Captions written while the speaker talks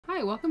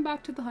Hi, welcome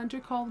back to the Hunter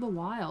Call of the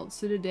Wild.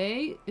 So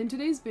in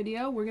today's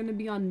video, we're going to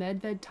be on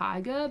Medved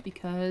Taiga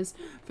because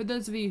for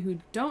those of you who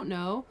don't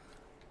know,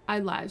 I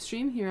live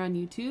stream here on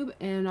YouTube,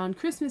 and on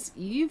Christmas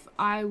Eve,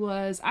 I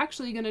was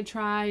actually going to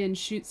try and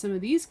shoot some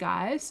of these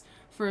guys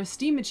for a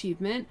Steam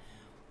achievement,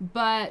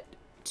 but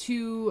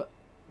to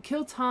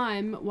kill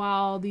time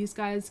while these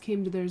guys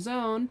came to their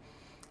zone,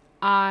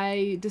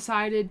 I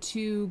decided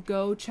to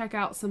go check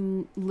out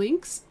some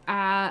links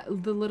at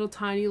the little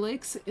tiny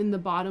lakes in the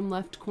bottom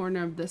left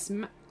corner of this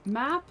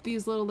map.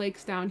 These little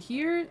lakes down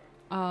here,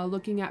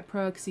 looking at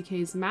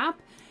ProXCK's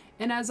map.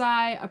 And as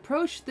I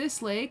approached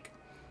this lake,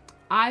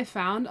 I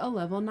found a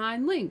level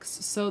 9 Lynx.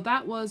 So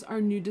that was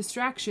our new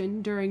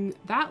distraction during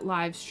that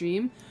live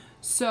stream.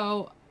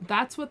 So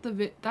that's what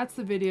that's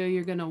the video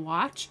you're gonna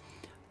watch.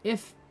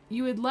 If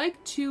you would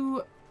like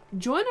to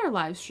join our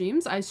live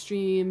streams, I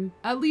stream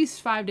at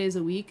least 5 days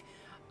a week,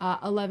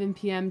 11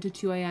 p.m. to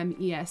 2 a.m.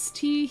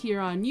 EST here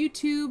on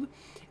YouTube,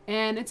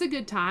 and it's a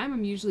good time.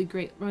 I'm usually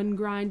great run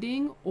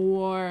grinding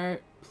or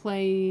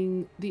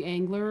playing The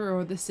Angler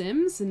or The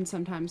Sims, and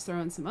sometimes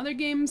throw in some other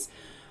games.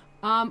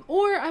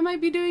 Or I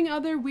might be doing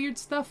other weird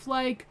stuff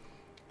like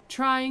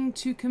trying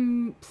to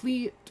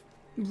complete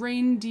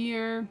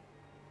reindeer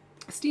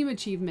Steam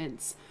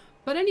achievements.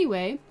 But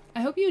anyway, I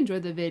hope you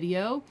enjoyed the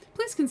video.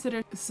 Please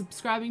consider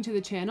subscribing to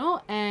the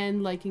channel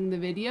and liking the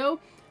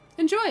video.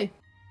 Enjoy!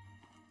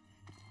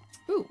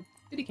 Ooh,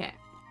 kitty cat.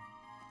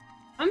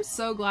 I'm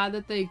so glad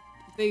that they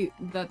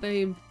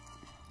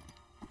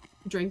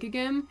drink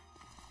again.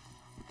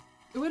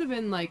 It would have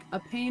been like a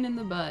pain in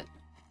the butt.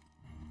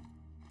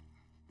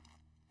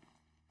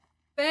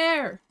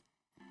 There!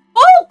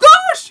 Oh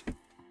gosh!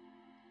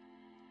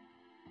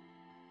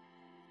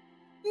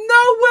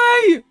 No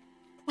way!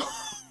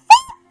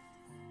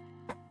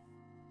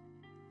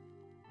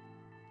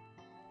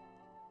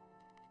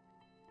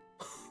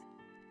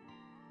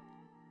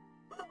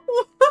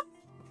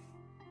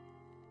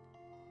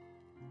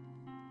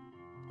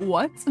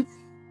 What?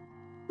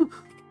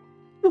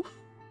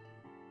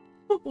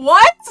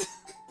 What?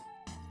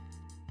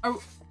 Are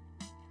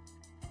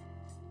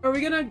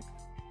we gonna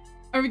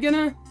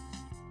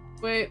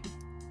wait?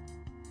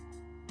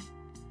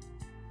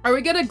 Are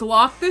we gonna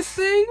Glock this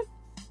thing?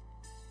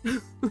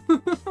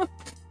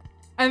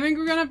 I think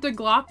we're gonna have to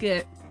Glock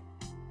it.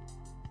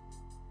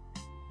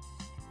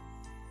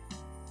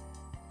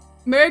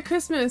 Merry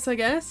Christmas, I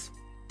guess.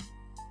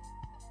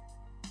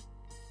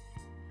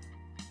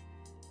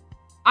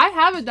 I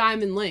have a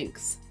diamond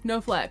Lynx. No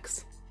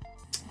flex.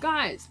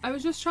 Guys, I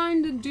was just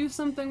trying to do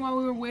something while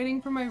we were waiting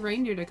for my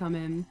reindeer to come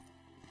in.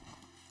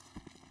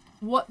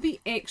 What the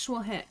actual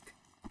heck?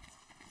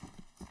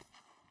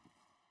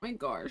 My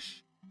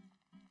gosh.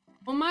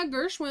 Oh my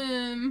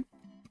Gershwin.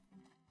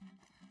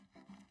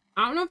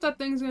 I don't know if that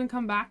thing's gonna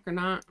come back or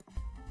not.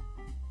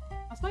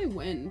 That's my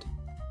wind.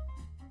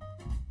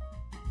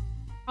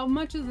 How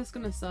much is this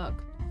gonna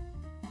suck?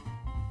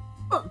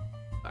 Oh,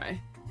 sorry.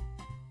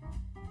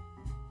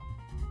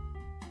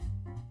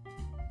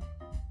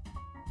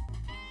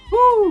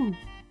 Woo!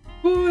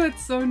 Ooh,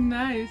 that's so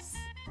nice.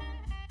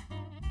 Oh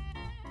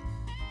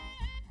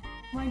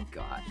my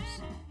gosh.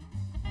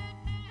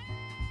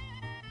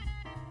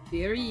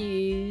 There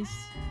he is.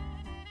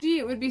 Gee,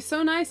 it would be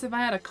so nice if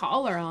I had a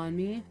collar on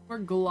me. We're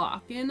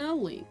glocking a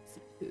Lynx.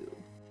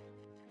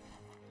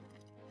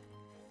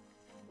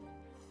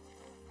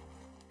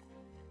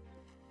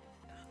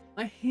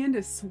 My hand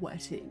is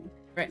sweating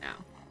right now.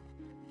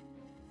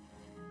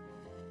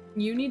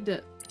 You need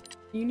to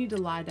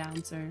lie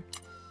down, sir.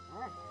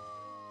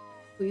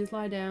 Please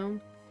lie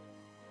down.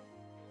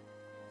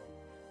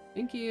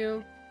 Thank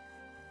you.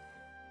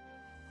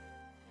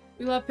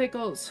 We love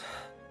pickles.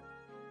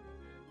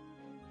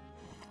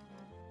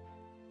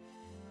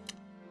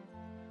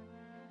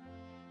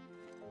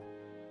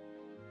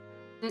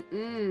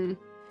 Mm-mm.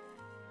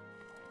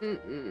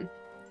 Mm-mm.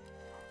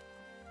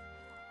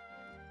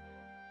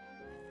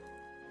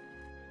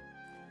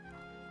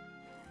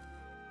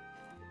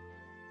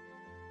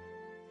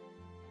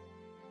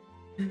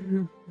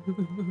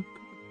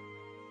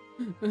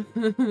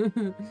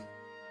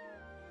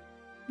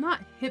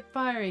 Not hip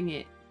firing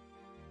it.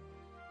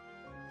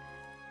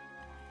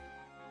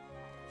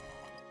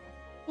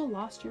 You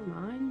lost your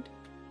mind?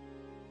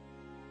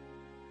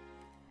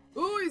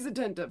 Ooh, he's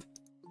attentive.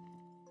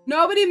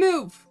 Nobody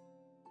move!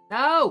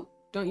 No!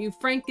 Don't you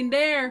franken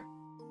dare!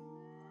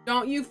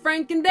 Don't you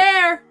franken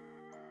dare!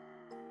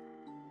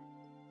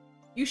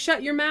 You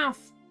shut your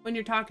mouth when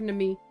you're talking to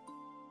me.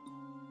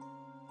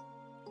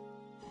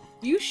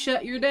 You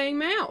shut your dang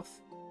mouth.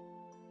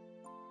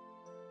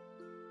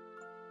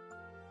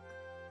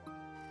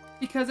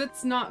 Because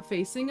it's not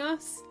facing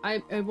us,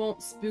 I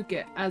won't spook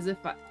it as if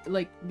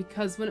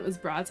because when it was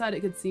broadside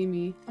it could see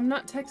me. I'm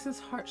not Texas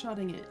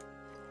heart-shotting it.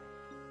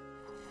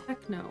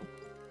 Heck no.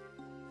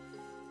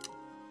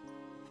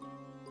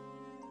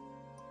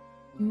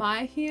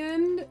 My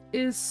hand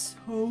is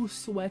so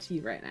sweaty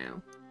right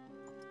now.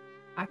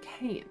 I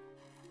can't.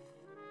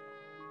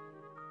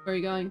 Where are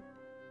you going?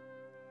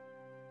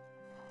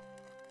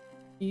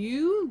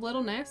 You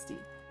little nasty.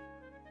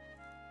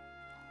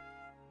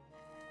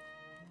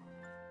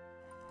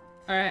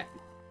 Alright.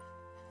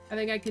 I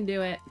think I can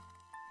do it.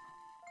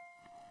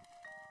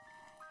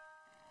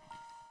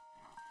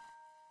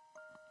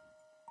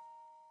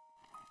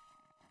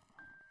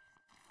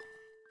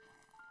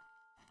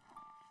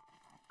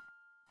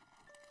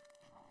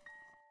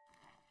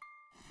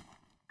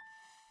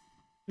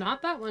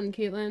 Not that one,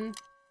 Caitlin.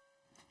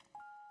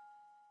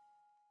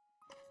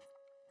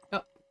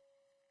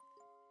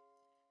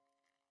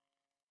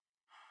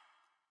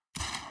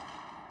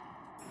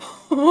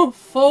 Oh.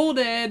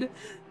 Folded.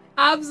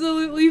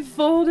 Absolutely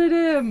folded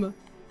him.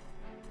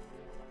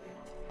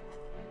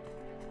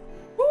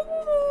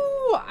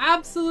 Woo!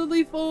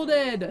 Absolutely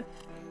folded.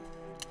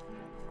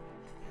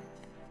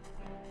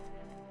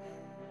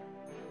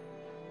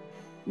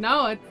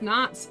 No, it's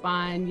not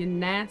spine, you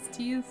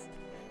nasties.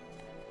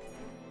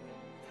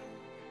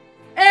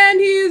 And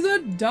he's a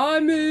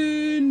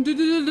diamond!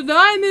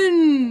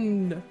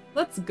 Diamond!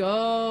 Let's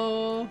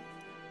go.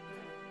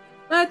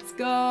 Let's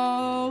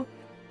go.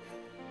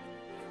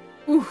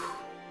 Oof.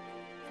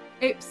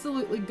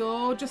 Absolutely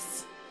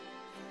gorgeous.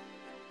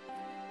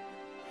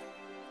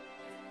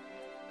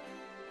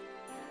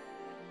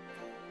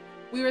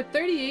 We were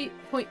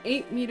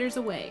 38.8 meters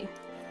away.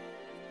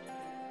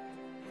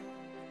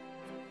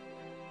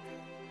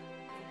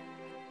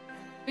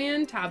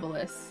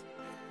 Fantabulous.